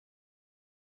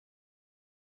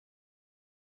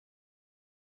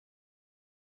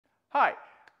Hi,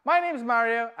 my name is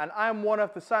Mario and I'm one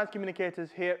of the science communicators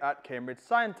here at Cambridge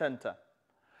Science Centre.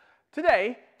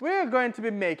 Today we're going to be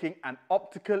making an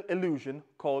optical illusion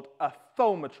called a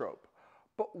thaumatrope.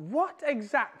 But what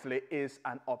exactly is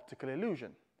an optical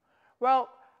illusion? Well,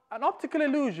 an optical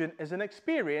illusion is an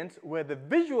experience where the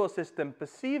visual system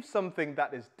perceives something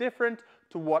that is different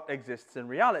to what exists in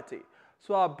reality.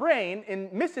 So our brain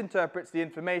misinterprets the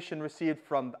information received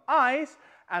from the eyes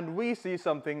and we see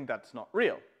something that's not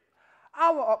real.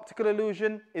 Our optical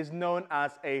illusion is known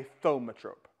as a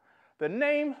thaumatrope. The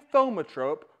name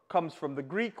thaumatrope comes from the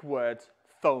Greek words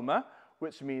thoma,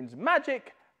 which means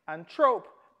magic, and trope,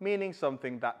 meaning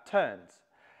something that turns.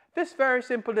 This very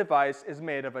simple device is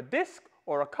made of a disc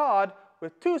or a card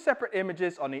with two separate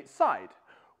images on each side.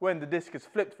 When the disc is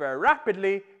flipped very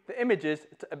rapidly, the images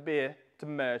appear to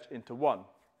merge into one.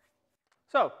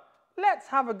 So, let's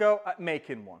have a go at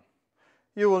making one.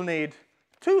 You will need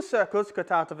two circles cut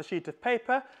out of a sheet of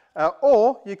paper,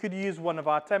 or you could use one of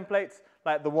our templates,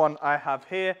 like the one I have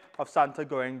here of Santa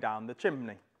going down the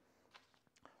chimney.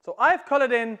 So I've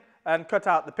colored in and cut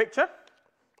out the picture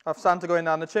of Santa going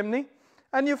down the chimney,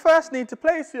 and you first need to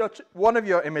place one of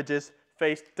your images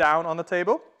face down on the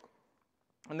table,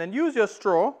 and then use your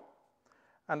straw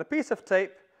and a piece of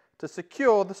tape to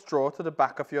secure the straw to the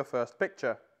back of your first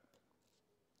picture.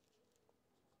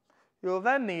 You'll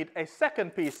then need a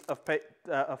second piece of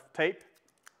tape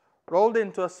rolled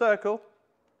into a circle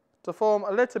to form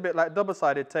a little bit like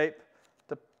double-sided tape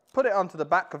to put it onto the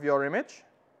back of your image,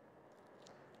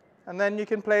 and then you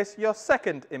can place your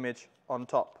second image on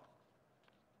top,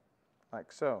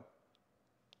 like so.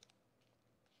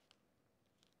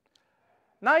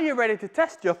 Now you're ready to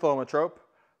test your thaumatrope,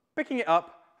 picking it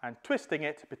up and twisting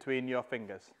it between your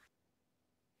fingers.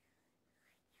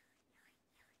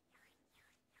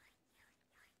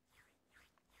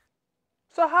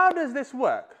 So how does this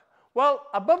work? Well,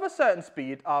 above a certain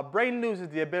speed, our brain loses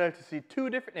the ability to see two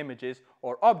different images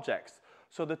or objects,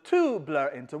 so the two blur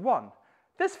into one.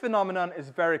 This phenomenon is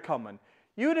very common.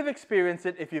 You would have experienced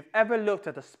it if you've ever looked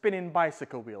at a spinning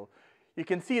bicycle wheel. You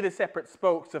can see the separate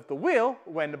spokes of the wheel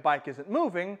when the bike isn't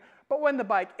moving, but when the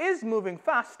bike is moving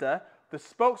faster, the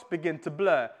spokes begin to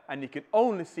blur and you can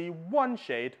only see one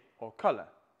shade or color.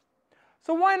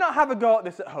 So why not have a go at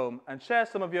this at home and share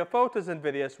some of your photos and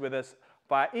videos with us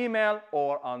via email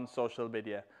or on social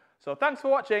media. So thanks for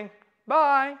watching.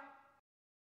 Bye!